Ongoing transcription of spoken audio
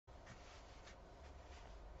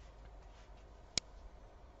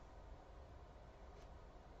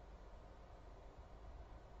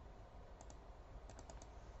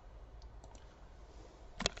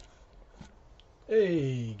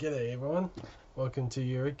Hey, g'day everyone. Welcome to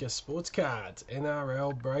Eureka Sports Cards,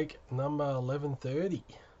 NRL break number 1130.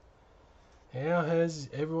 How has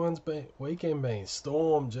everyone's weekend been?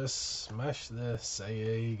 Storm just smashed the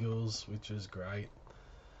Sea Eagles, which was great.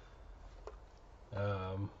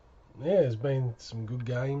 There's been some good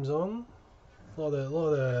games on. A lot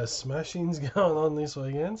of smashings going on this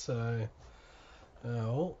weekend. So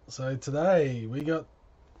today we got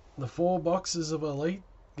the 4 boxes of Elite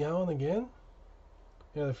going again.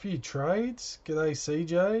 We had a few trades. G'day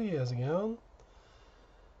CJ, how's it going?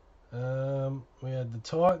 We had the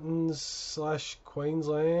Titans /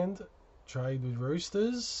 Queensland trade with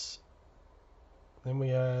Roosters. Then we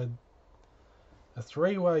had a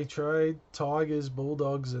 3-way trade, Tigers,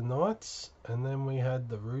 Bulldogs and Knights. And then we had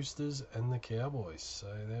the Roosters and the Cowboys. So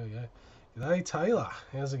there we go. G'day Taylor,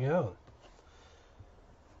 how's it going?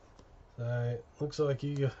 So looks like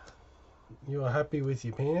you are happy with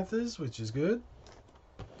your Panthers, which is good.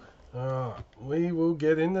 Alright, we will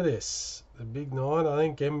get into this. The big night, I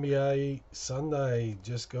think NBA Sunday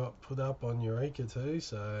just got put up on Eureka too,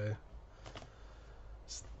 so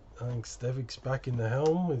I think Stevik's back in the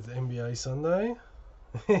helm with NBA Sunday.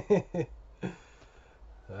 Good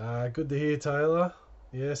to hear, Taylor.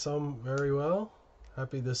 Yes, I'm very well.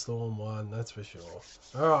 Happy the Storm won, that's for sure.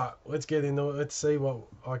 Alright, let's get into it. Let's see what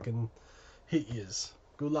I can hit yous.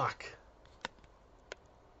 Good luck.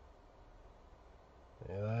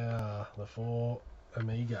 There they are, the 4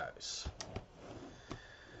 amigos.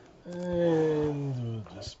 And we'll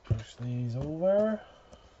just push these over.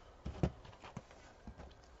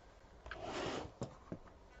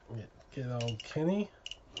 Get old Kenny.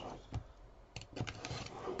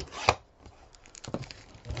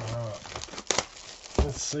 Alright,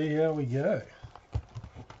 let's see how we go.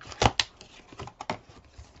 I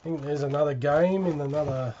think there's another game in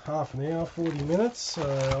another half an hour, 40 minutes, so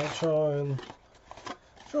I'll try and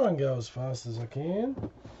go as fast as I can.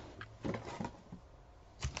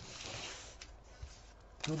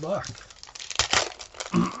 Good luck.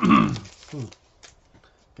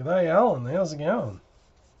 G'day Alan, how's it going?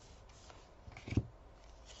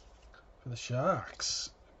 For the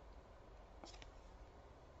Sharks.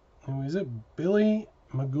 Who is it? Billy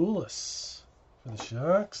Magoulis for the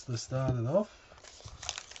Sharks to start it off.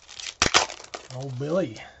 Old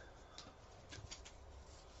Billy.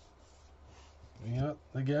 We got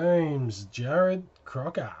the games. Jared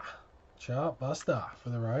Crocker, chart buster for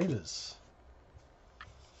the Raiders.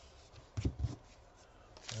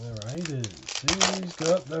 Who's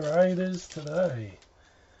got the Raiders today?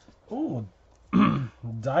 Oh,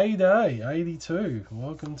 Day 82.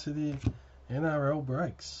 Welcome to the NRL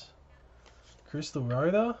breaks. Crystal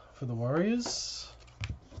Rhoda for the Warriors.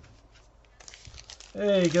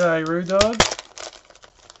 Hey, g'day Rudog.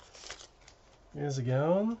 How's it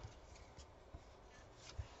going?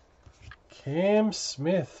 Cam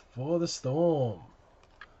Smith for the Storm.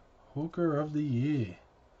 Hooker of the year.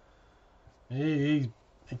 He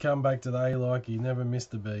come back today like he never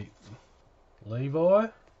missed a beat. Levi.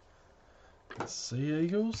 Sea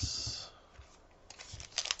Eagles.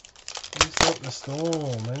 Who's got the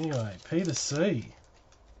Storm anyway? Peter C.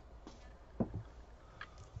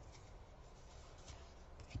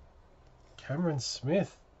 Cameron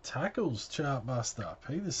Smith. Tackles chartbuster.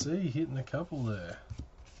 Peter C hitting a couple there.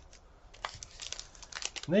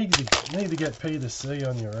 Need to get Peter C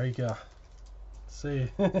on Eureka.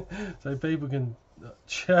 See, so people can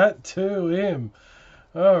chat to him.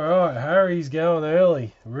 Alright, Harry's going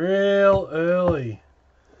early. Real early.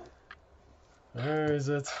 Where is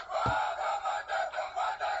it?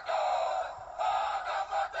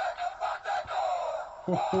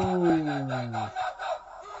 We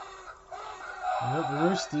got the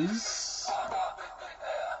Roosters.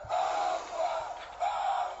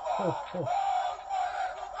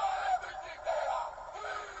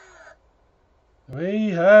 We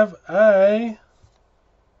have a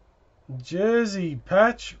jersey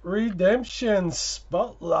patch redemption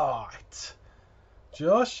spotlight.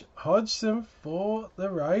 Josh Hodgson for the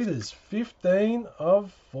Raiders, 15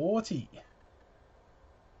 of 40.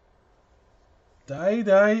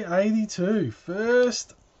 Day 82,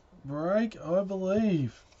 first break I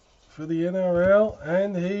believe for the NRL,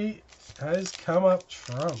 and he has come up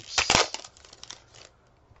trumps.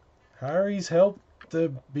 Harry's helped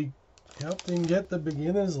him get the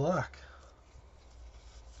beginner's luck.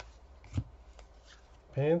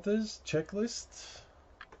 Panthers checklist.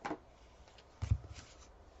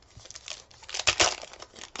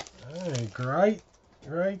 Oh,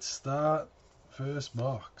 great start. First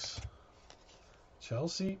box.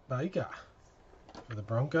 Chelsea Baker for the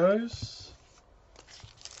Broncos.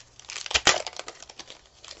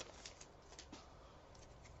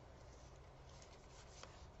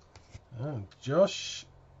 Oh, Josh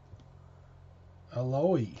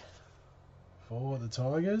Aloe for the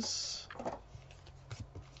Tigers.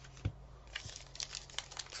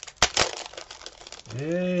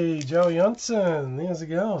 Hey, Joey Johnson, how's it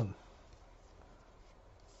going?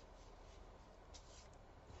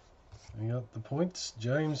 We got the points,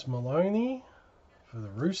 James Maloney for the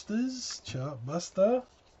Roosters, chart buster.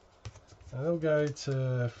 That'll go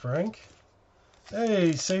to Frank.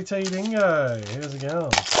 Hey, CT Dingo, how's it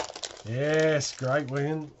going? Yes, great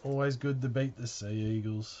win. Always good to beat the Sea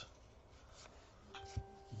Eagles.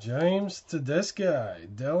 James Tedesco,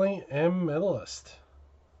 Delhi M medalist.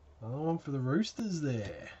 Another one for the Roosters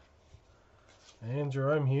there. And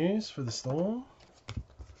Jerome Hughes for the Storm.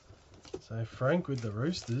 So Frank with the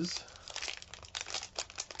Roosters.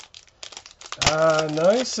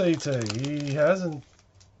 No, CT. He hasn't.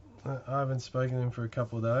 I haven't spoken to him for a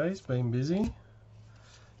couple of days. Been busy.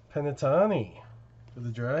 Penatani for the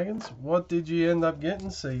Dragons. What did you end up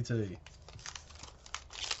getting, CT?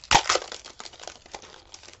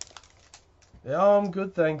 Yeah, I'm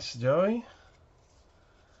good, thanks, Joey.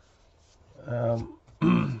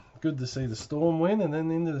 Good to see the Storm win, and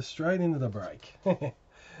then straight into the break.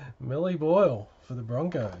 Millie Boyle for the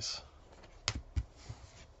Broncos.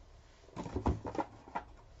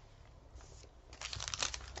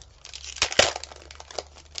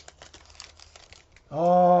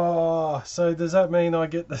 Oh, so does that mean I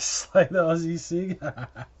get the Slate Aussie Sig?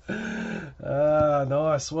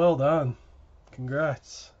 Nice, well done.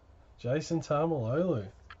 Congrats. Jason Tamalolu,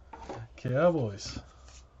 Cowboys.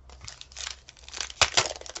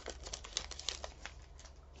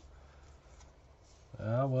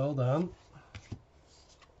 Well done.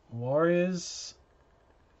 Warriors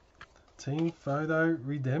team photo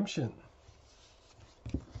redemption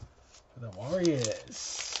for the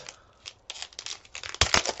Warriors.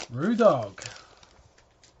 Rudog.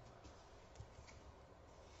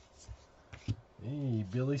 Hey,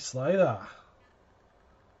 Billy Slater.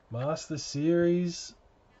 Master Series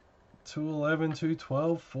 211,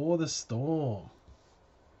 212 for the Storm.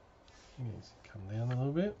 Come down a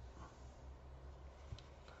little bit.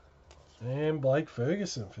 And Blake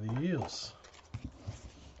Ferguson for the Eels.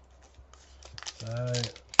 So,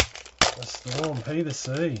 the Storm, P to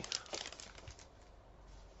C.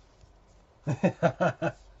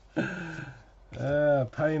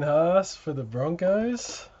 Payne Haas for the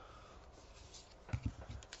Broncos.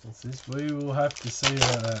 What's this? We will have to see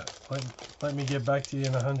about that. Let me get back to you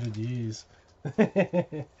in 100 years.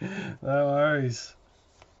 No worries.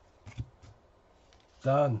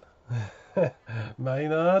 Done.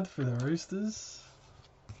 Maynard for the Roosters.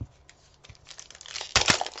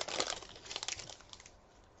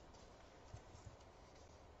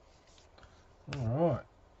 Alright.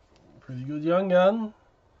 Pretty good young gun.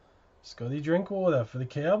 Scotty Drinkwater for the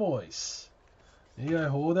Cowboys. There you go,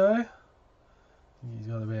 Hordo. He's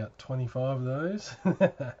got about 25 of those.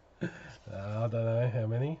 I don't know how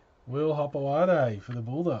many. Will Hopewade for the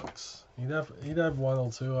Bulldogs. He'd have one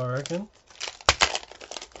or two, I reckon.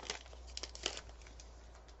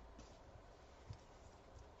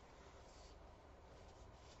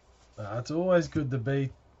 It's always good to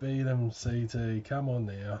beat them, CT. Come on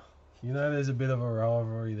now. You know there's a bit of a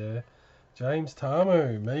rivalry there. James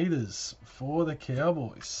Tamu, meters for the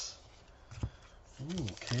Cowboys. Ooh,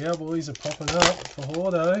 Cowboys are popping up for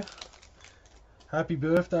Hordo. Happy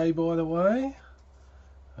birthday, by the way.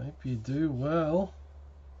 Hope you do well.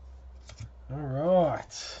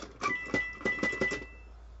 Alright.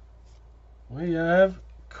 We have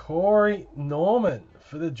Corey Norman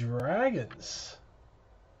for the Dragons.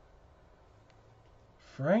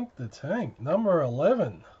 Frank the Tank, number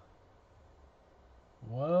 11.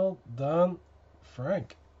 Well done,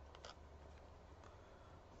 Frank.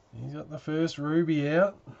 He's got the first Ruby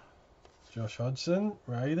out. Josh Hodgson,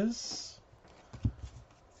 Raiders.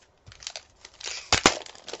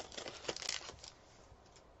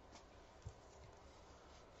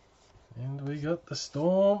 And we got the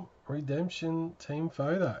Storm Redemption team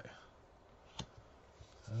photo.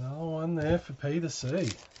 Another one there for P to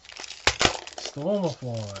C. Storm are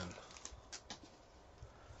flying.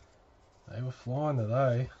 They were flying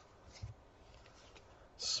today.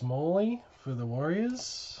 Smalley for the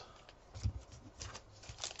Warriors.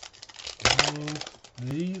 And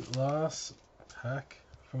the last pack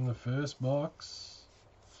from the first box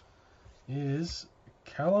is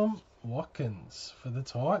Callum Watkins for the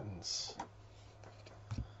Titans.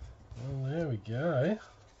 Well, there we go.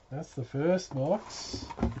 That's the first box.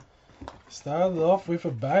 Started off with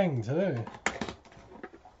a bang too.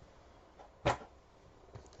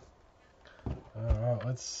 Alright,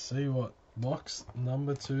 let's see what box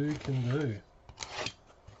number 2 can do.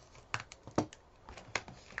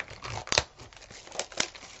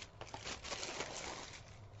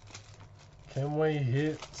 Can we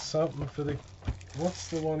hit something for the... What's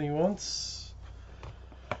the one he wants?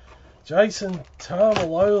 Jason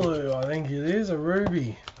Tamalolu, I think it is. A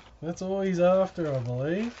ruby. That's all he's after, I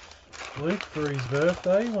believe. Luke for his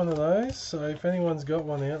birthday, one of those. So if anyone's got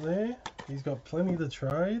one out there, he's got plenty to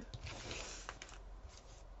trade.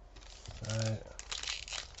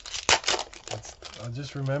 I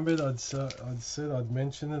just remembered I'd said I'd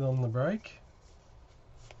mention it on the break.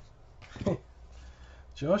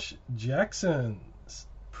 Josh Jackson,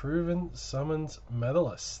 proven summons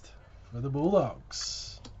medalist for the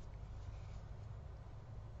Bulldogs.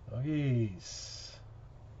 Doggies.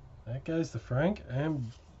 That goes to Frank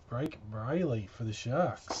and Blake Brayley for the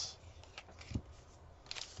Sharks.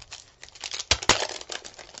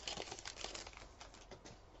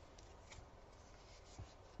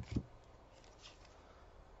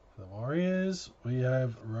 For the Warriors, we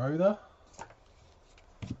have Rhoda.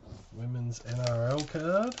 Women's NRL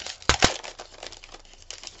card.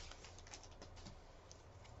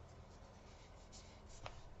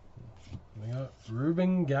 We got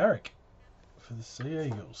Ruben Garrick for the Sea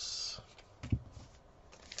Eagles.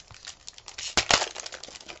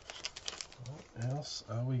 What else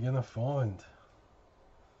are we going to find?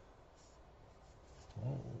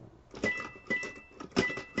 Oh.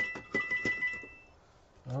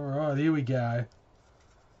 Alright, here we go.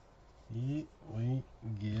 Here we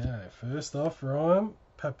go. First off, Ryan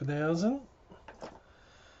Pappenhausen.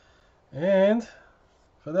 And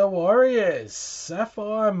for the Warriors,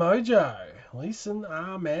 Sapphire Mojo, Leeson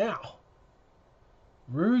Armour.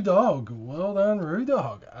 Roo Dog, well done Roo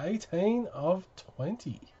Dog, 18 of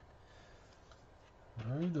 20.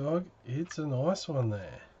 Roo Dog, it's a nice one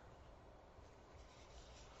there.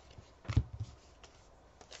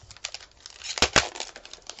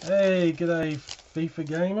 Hey, g'day FIFA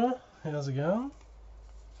Gamer, how's it going?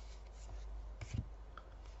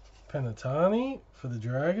 Penatani for the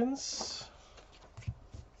Dragons.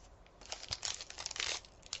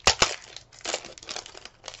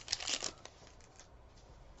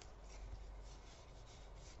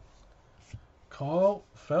 Kyle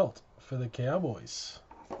Felt for the Cowboys.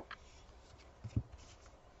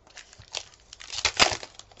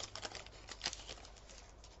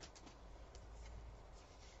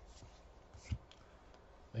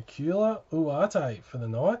 Akula Uate for the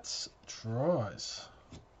Knights. Tries.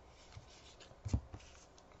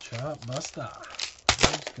 Chart Buster.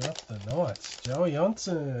 Who's got the Knights? Joey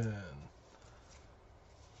Johnson.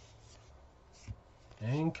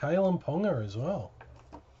 And Kalen Ponga as well.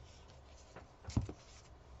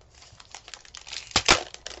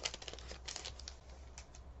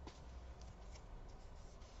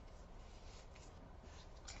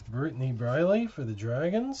 Brittany Brayley for the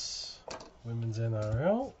Dragons. Women's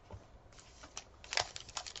NRL.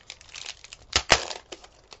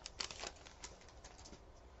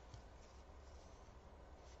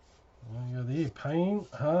 We got here Payne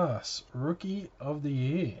Haas, Rookie of the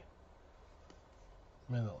Year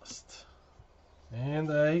medalist. And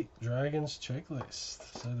a Dragons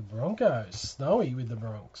checklist. So the Broncos, Snowy with the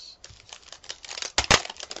Bronx.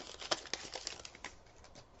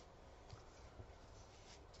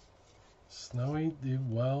 Snowy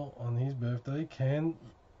did well on his birthday. Can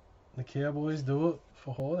the Cowboys do it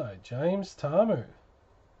for Horde? James Tamu.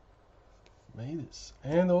 Meters.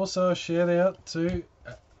 And also a shout out to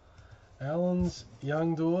Alan's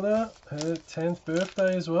young daughter, her 10th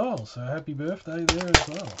birthday as well. So happy birthday there as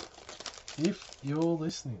well. If you're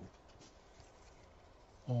listening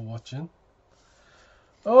or watching.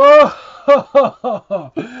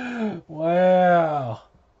 Oh! Wow.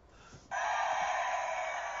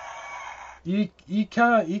 You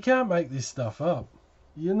can't make this stuff up.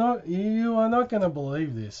 You are not going to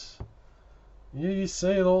believe this. You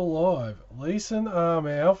see it all live. Leeson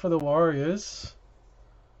Armour for the Warriors.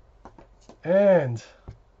 And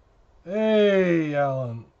hey,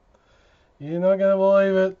 Alan, you're not going to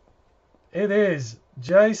believe it. It is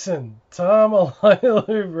Jason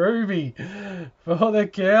Tamalelu Ruby for the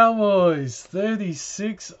Cowboys.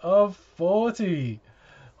 36 of 40.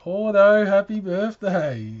 Hordo, happy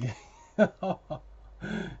birthday.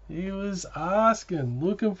 He was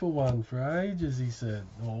looking for one for ages, he said.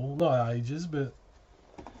 Well, not ages, but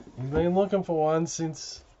he's been looking for one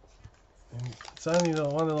since. It's only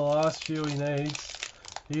one of the last few he needs.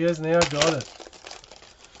 He has now got it.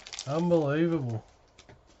 Unbelievable.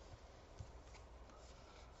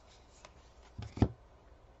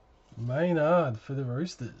 Maynard for the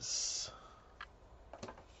Roosters.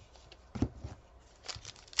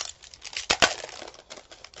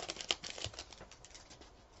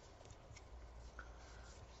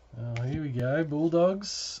 Here we go.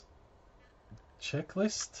 Bulldogs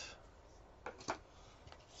checklist.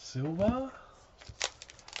 silver.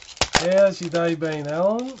 How's your day been,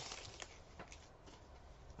 Alan?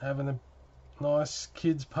 Having a nice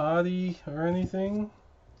kids party or anything?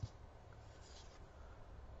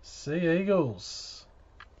 Sea Eagles.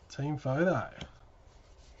 Team photo.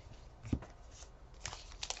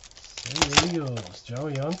 Sea Eagles.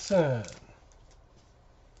 Joey Johnson.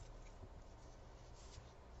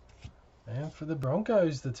 And for the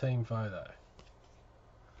Broncos, the team photo.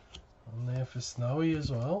 On there for Snowy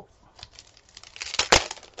as well.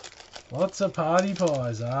 Lots of party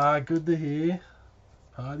pies. Ah, good to hear.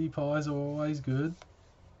 Party pies are always good.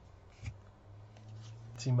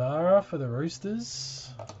 Timara for the Roosters.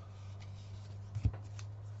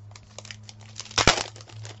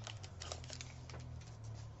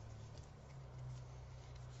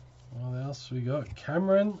 What else we got?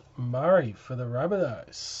 Cameron Murray for the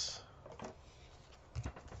Rabbitohs.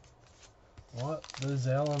 What does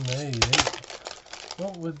Alan need?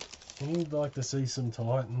 What would he'd like to see? Some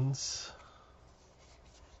Titans.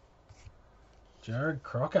 Jared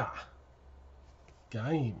Crocker.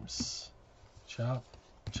 Games. Chart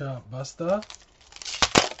Buster.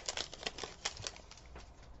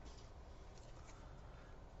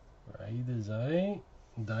 Raiders, eh?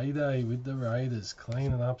 Day with the Raiders.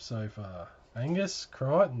 Cleaning up so far. Angus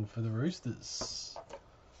Crichton for the Roosters.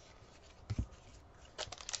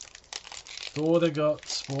 Thought it got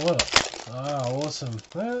spoiled. Ah, awesome.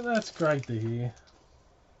 That's great to hear.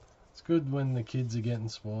 It's good when the kids are getting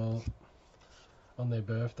spoiled. On their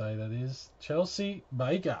birthday, that is. Chelsea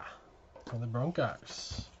Baker for the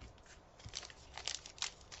Broncos.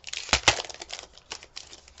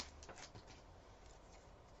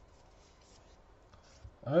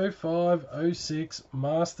 '05-06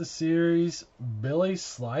 Master Series Billy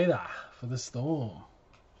Slater for the Storm.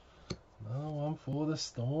 Another one for the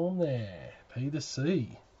Storm there. Peter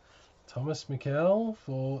C. Thomas McKell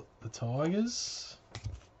for the Tigers.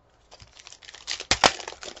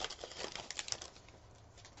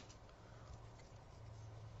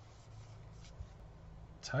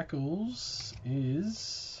 Tackles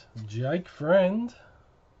is Jake Friend.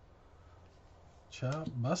 Chart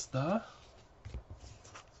Buster.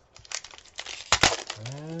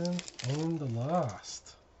 And in the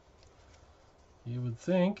last, you would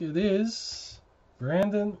think it is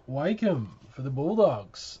Brandon Wakeham for the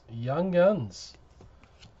Bulldogs. Young Guns.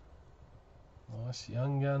 Nice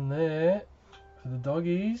young gun there for the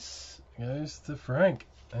Doggies. Goes to Frank.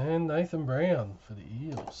 And Nathan Brown for the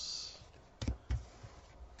Eels.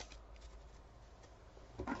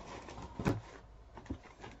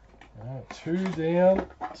 Alright, 2 down,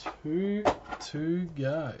 2 to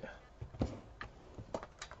go.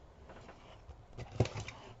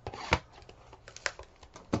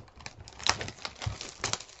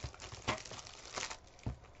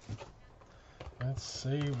 Let's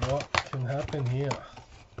see what can happen here.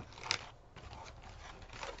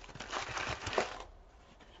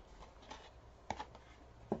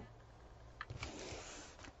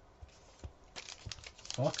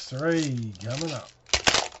 Box 3 coming up.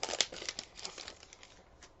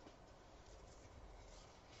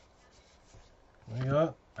 We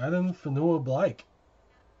got Adam Fanua-Blake.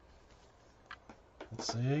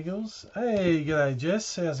 Let's see, Eagles. Hey, g'day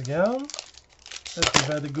Jess, how's it going? Hope you've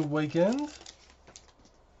had a good weekend.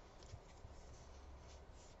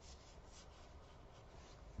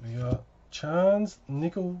 We got Chance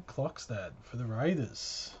Nickel Clockstad for the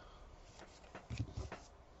Raiders.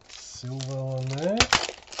 Silver on there.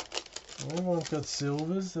 Everyone's got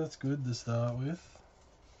silvers, that's good to start with.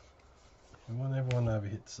 We want everyone to have a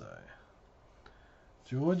hit, so.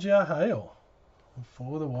 Georgia Hale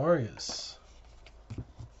for the Warriors.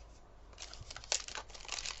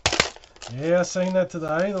 Yeah, I seen that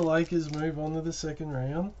today. The Lakers move on to the second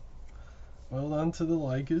round. Well done to the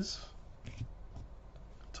Lakers.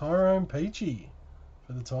 Tyrone Peachy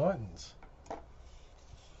for the Titans.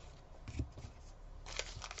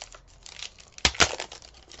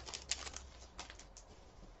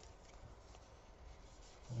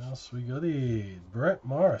 What else we got here? Brett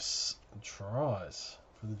Morris tries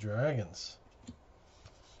for the Dragons.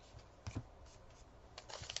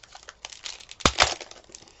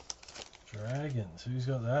 Dragons, who's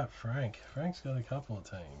got that? Frank. Frank's got a couple of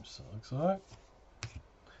teams, it looks like.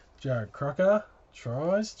 Jared Crocker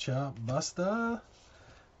tries. Chart Buster.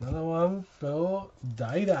 Another one for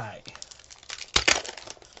Day.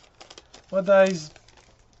 My day's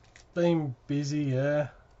been busy, yeah,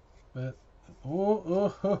 but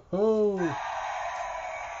oh.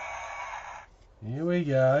 Here we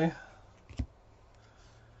go.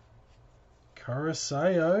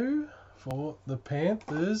 Coruscant for the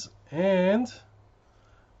Panthers and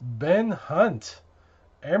Ben Hunt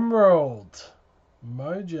Emerald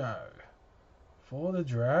Mojo for the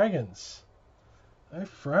Dragons. Hey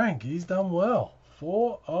Frank, he's done well.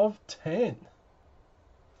 4 of 10.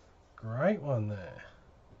 Great one there.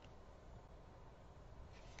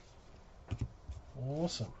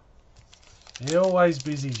 Awesome. He's always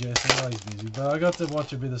busy, Jess, always busy. But I got to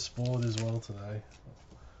watch a bit of sport as well today.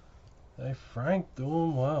 Hey Frank,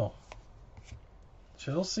 doing well.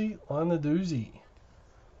 Chelsea Lanaduzzi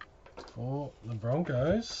for the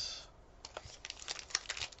Broncos.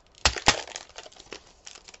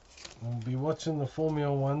 We'll be watching the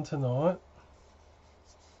Formula 1 tonight.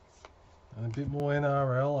 And a bit more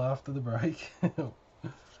NRL after the break.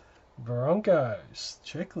 Broncos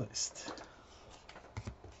checklist.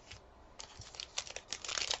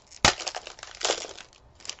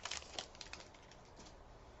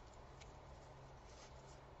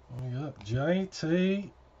 We got JT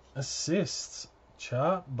assists.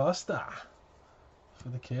 Chart buster for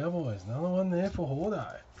the Cowboys. Another one there for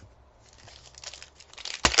Hordo.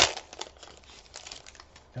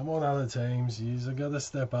 Come on, other teams. You've got to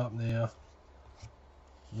step up now.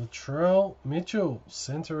 Latrell Mitchell,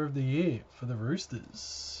 Centre of the Year for the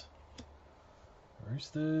Roosters.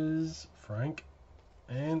 Roosters, Frank,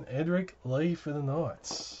 and Edric Lee for the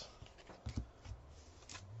Knights.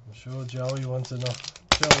 I'm sure Joey wants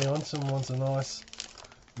Joey Onson wants a nice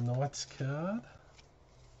Knights card.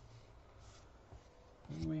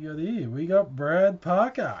 Who we got here? We got Brad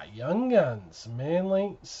Parker, Young Guns,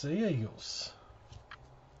 Manly Sea Eagles.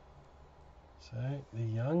 So, the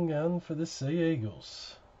young gun for the Sea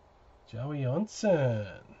Eagles. Joey Onson.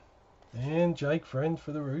 And Jake Friend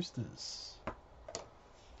for the Roosters.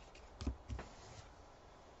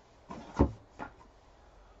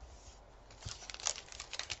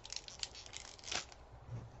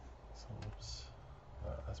 Oops. Oh,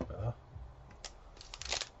 that's better.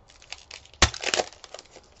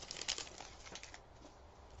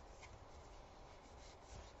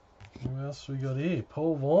 Who else we got here?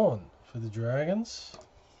 Paul Vaughan for the Dragons.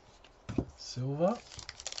 Silver.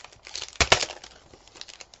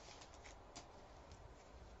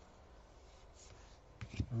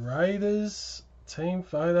 Raiders team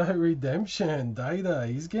photo redemption. Data,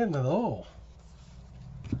 he's getting it all.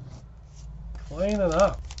 Clean it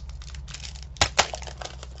up.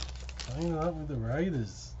 Clean it up with the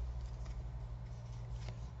Raiders.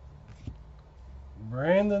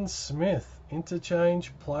 Brandon Smith,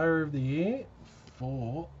 interchange player of the year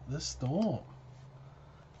for the Storm.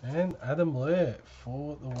 And Adam Blair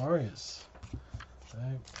for the Warriors. So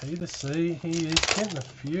Peter C, he is getting a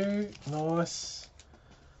few nice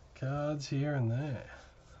cards here and there.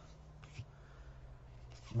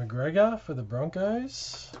 McGregor for the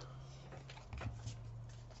Broncos.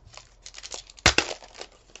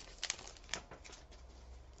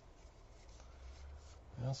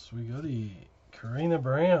 What else we got here? Karina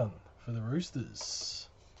Brown for the Roosters.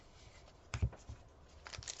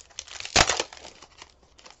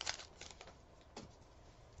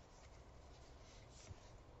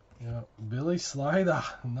 Yeah, Billy Slater,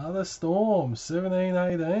 another Storm,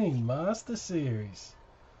 17-18, Master Series.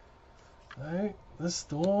 Hey, the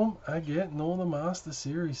Storm are getting all the Master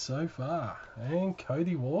Series so far. And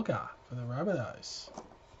Cody Walker for the Rabbitohs.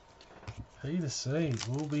 Peter C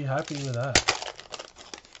will be happy with that.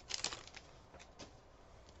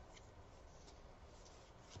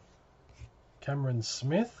 Cameron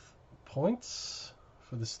Smith, points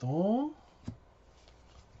for the Storm.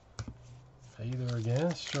 Peter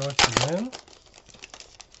again, strikes again.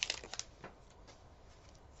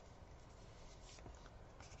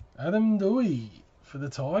 Adam Dewey for the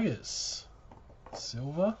Tigers.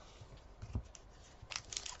 Silver.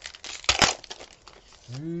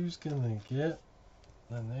 Who's going to get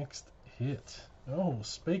the next hit? Oh,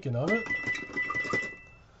 speaking of it,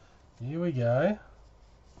 here we go.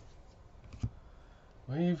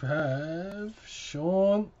 We have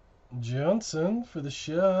Sean Johnson for the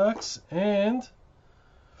Sharks and,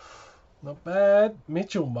 not bad,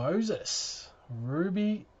 Mitchell Moses.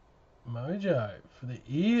 Ruby Mojo for the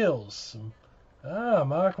Eels.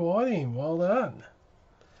 Mark Whiting, well done.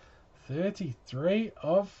 33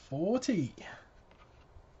 of 40.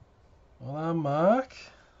 Well done, Mark.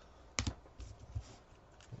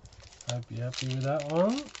 Hope you're happy with that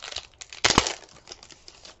one.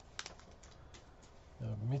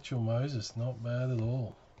 Mitchell Moses, not bad at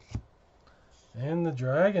all. And the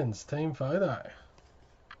Dragons, team photo.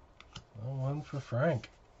 One for Frank.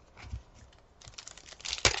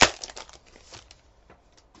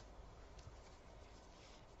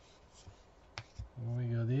 What we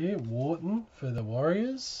got here? Wharton for the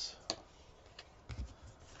Warriors.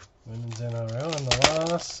 Women's NRL. And the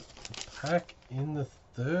last pack in the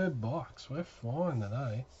we're flying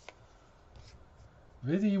today.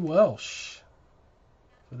 Viddy Welsh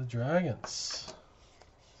for the Dragons.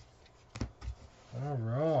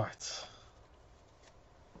 Alright.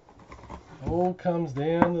 All comes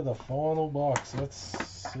down to the final box. Let's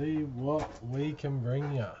see what we can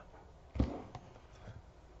bring you.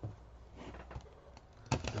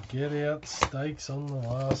 To get out stakes on the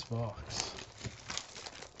last box.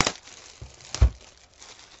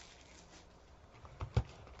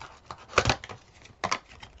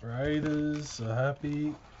 Raiders are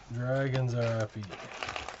happy. Dragons are happy.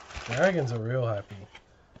 Dragons are real happy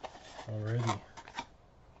already.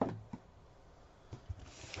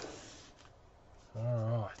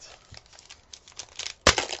 Alright.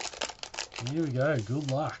 Here we go.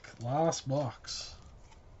 Good luck. Last box.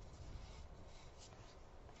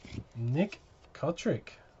 Nick Kotrick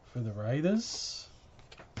for the Raiders.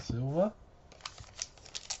 Silver.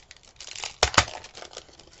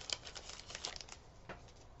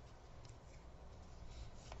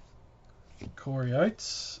 Corey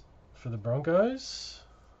Oates for the Broncos.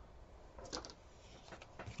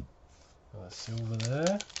 Silver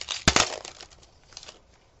there.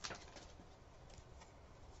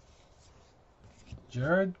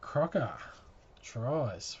 Jared Crocker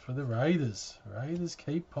tries for the Raiders. Raiders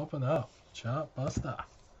keep popping up. Chart buster.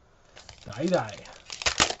 Day.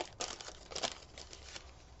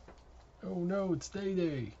 Oh no, it's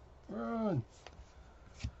Day. Run.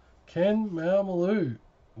 Ken Maumalo,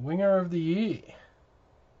 Winger of the Year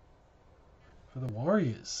for the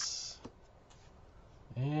Warriors.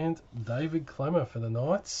 And David Clemmer for the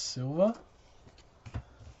Knights, silver.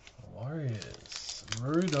 Warriors.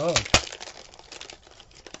 Rudolph.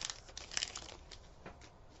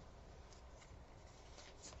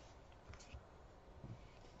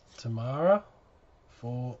 Tamara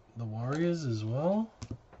for the Warriors as well.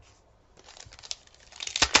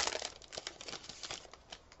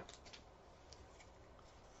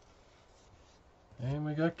 And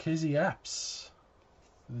we got Kizzy Apps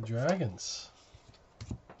for the Dragons.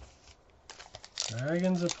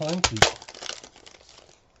 Dragons are plenty.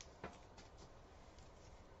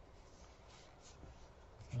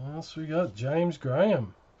 What else we got? James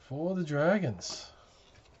Graham for the Dragons.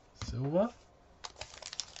 Silver.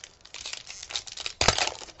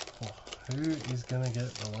 Oh, who is going to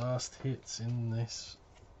get the last hits in this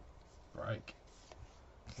break?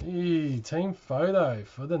 Hey, team photo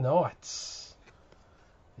for the Knights.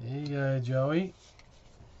 There you go, Joey.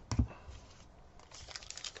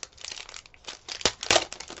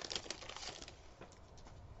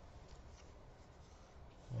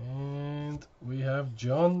 And we have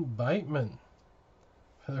John Bateman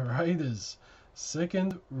for the Raiders.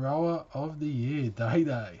 Second rower of the year,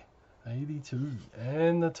 Day. 82.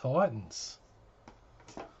 And the Titans.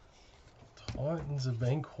 Titans have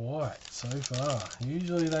been quiet so far.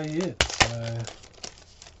 Usually they hit, so...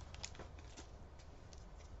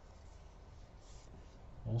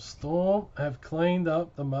 Well, Storm have cleaned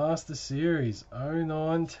up the Master Series.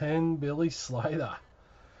 09-10 Billy Slater.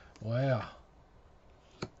 Wow.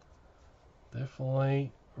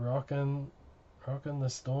 Definitely rocking the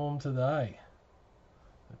Storm today.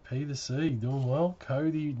 Peter C doing well.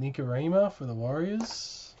 Cody Nikarima for the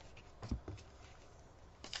Warriors.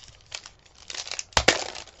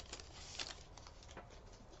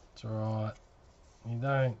 It's alright. You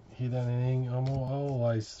don't hit anything, I'll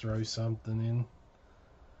always throw something in.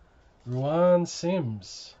 Ruan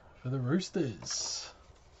Sims for the Roosters.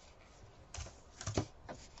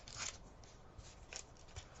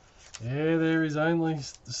 Yeah, there is only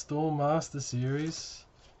the Storm Master Series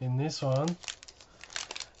in this one.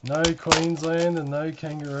 No Queensland and no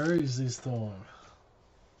Kangaroos this time.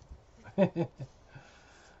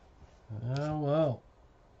 Oh well.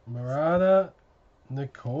 Murata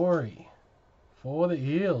Nakori for the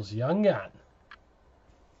Eels. Young gun.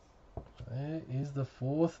 There is the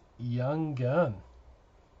fourth young gun.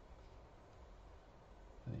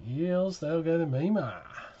 The Eels, they'll go to Mima.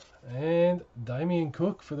 And Damien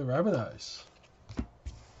Cook for the Rabbitohs.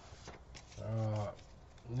 Alright,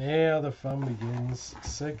 now the fun begins.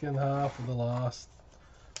 Second half of the last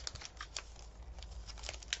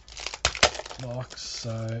box.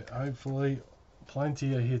 So hopefully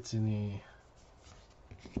plenty of hits in here.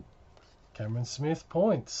 Cameron Smith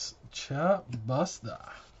points. Chart buster.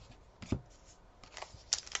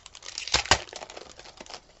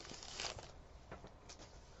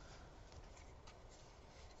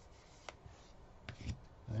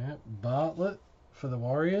 Bartlett for the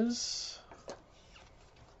Warriors.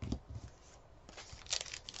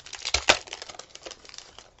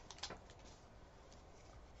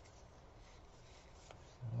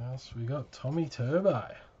 What else we got? Tommy Turbo.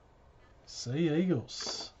 Sea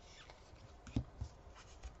Eagles.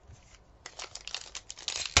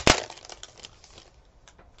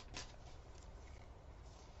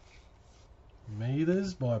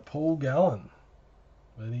 Meters by Paul Gallen.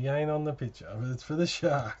 But he ain't on the picture, but it's for the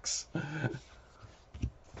Sharks.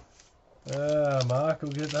 Mark will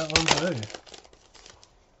get that one too.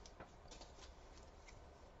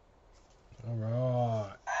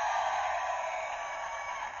 Alright.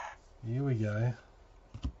 Here we go.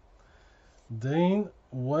 Dean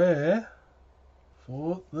Ware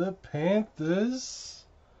for the Panthers.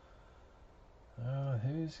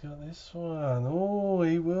 Who's got this one? Oh,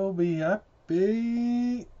 he will be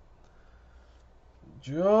happy.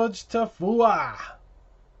 George Tafua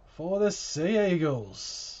for the Sea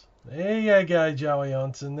Eagles. There you go, Joey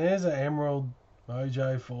Onson. There's an Emerald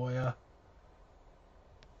mojo for you.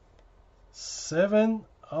 7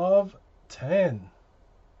 of 10.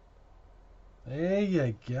 There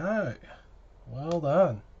you go. Well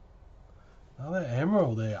done. Another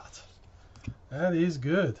Emerald out. That is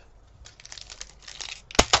good.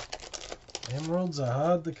 Emeralds are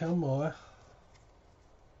hard to come by.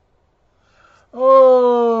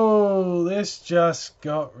 Oh, this just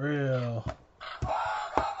got real.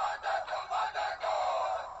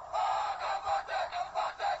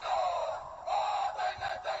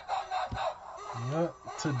 Yep,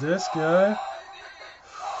 Tedesco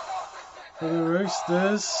for the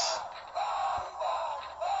Roosters.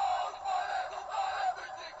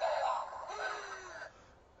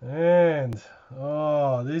 And,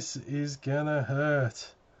 oh, this is gonna hurt.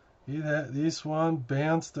 This one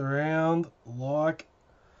bounced around like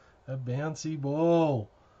a bouncy ball.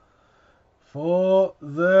 For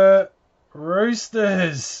the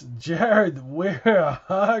Roosters, Jared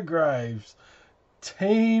Wera-Hargraves,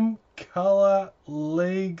 Team Colour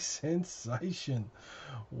League sensation.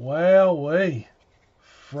 Wowee.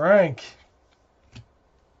 Frank.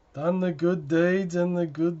 Done the good deeds and the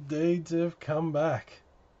good deeds have come back.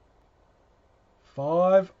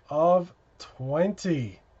 5 of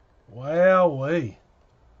 20. Wowee.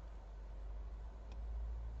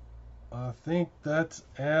 I think that's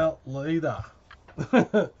our leader.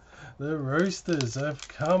 The Roosters have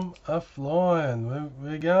come a-flying.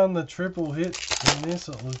 We're going the triple hit in this,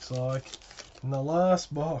 it looks like. In the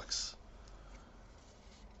last box.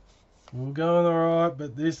 We were going alright,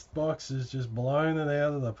 but this box has just blown it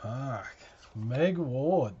out of the park. Meg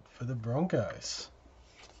Ward for the Broncos.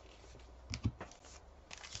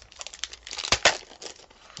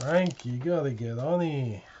 Frank, you gotta get on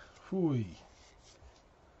here. Fooey.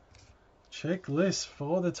 Checklist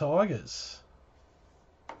for the Tigers.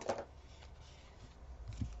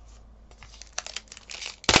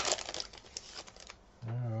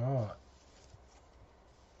 Alright.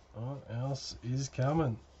 What else is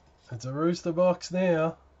coming? It's a Rooster box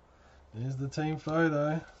now. There's the team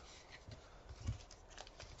photo.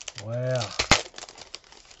 Wow.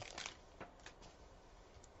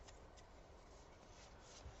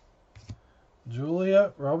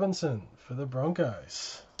 Julia Robinson for the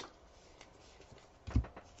Broncos.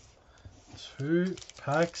 2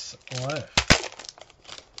 packs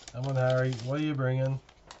left. Come on, Harry. What are you bringing?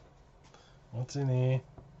 What's in here?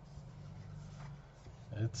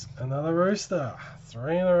 It's another Rooster.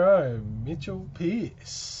 3 in a row. Mitchell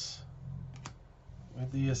Pearce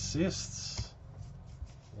with the assists.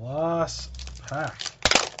 Last pack.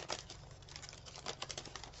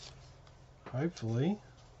 Hopefully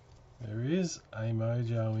there is a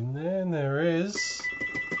mojo in there, and there is.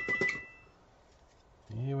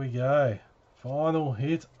 Here we go. Final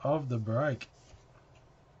hit of the break.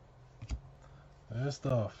 First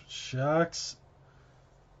off, Sharks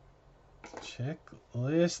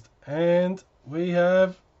checklist, and we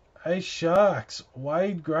have a Sharks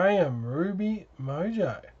Wade Graham Ruby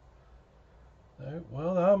mojo. So,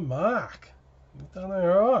 well done, Mark. You've done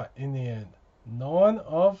alright in the end. 9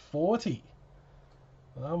 of 40.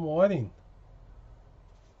 Well done, Whiting.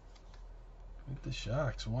 With the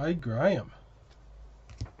Sharks, Wade Graham.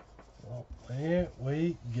 Well, there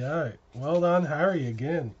we go. Well done, Harry,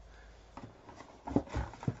 again.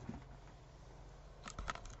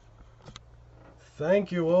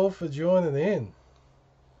 Thank you all for joining in.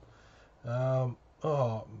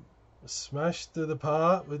 Smashed to the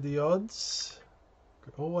part with the odds.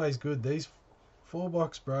 Always good. These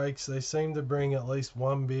 4-box breaks, they seem to bring at least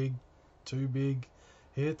 1 big, 2 big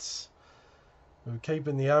hits. We're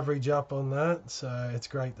keeping the average up on that, so it's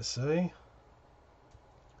great to see.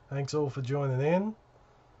 Thanks all for joining in.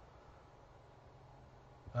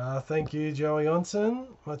 Thank you, Joey Onson.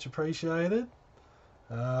 Much appreciated.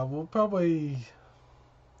 We'll probably...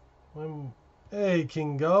 Hey,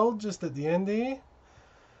 King Gold, just at the end here.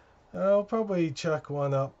 I'll probably chuck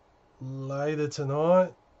one up later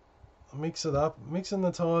tonight. Mix it up, mixing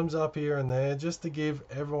the times up here and there just to give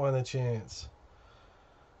everyone a chance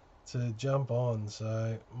to jump on.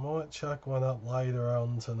 So might chuck one up later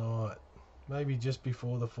on tonight, maybe just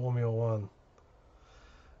before the Formula One.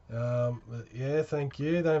 But yeah, thank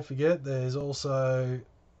you. Don't forget, there's also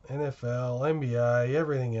NFL, NBA,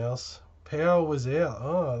 everything else. Power was out.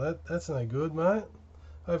 Oh, that's no good, mate.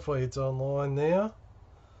 Hopefully it's online now.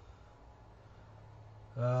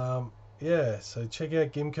 Yeah, so check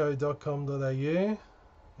out gimko.com.au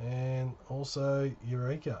and also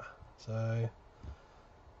Eureka. So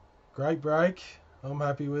great break. I'm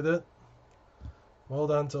happy with it. Well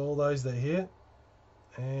done to all those that hit.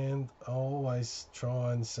 And I'll always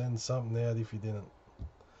try and send something out if you didn't.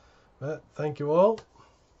 But thank you all.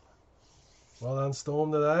 Well done,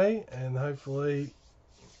 Storm, today. And hopefully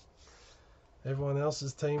everyone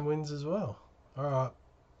else's team wins as well. All right.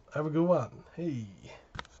 Have a good one. Hey.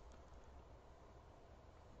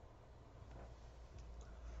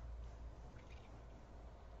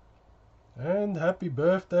 And happy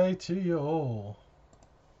birthday to you all.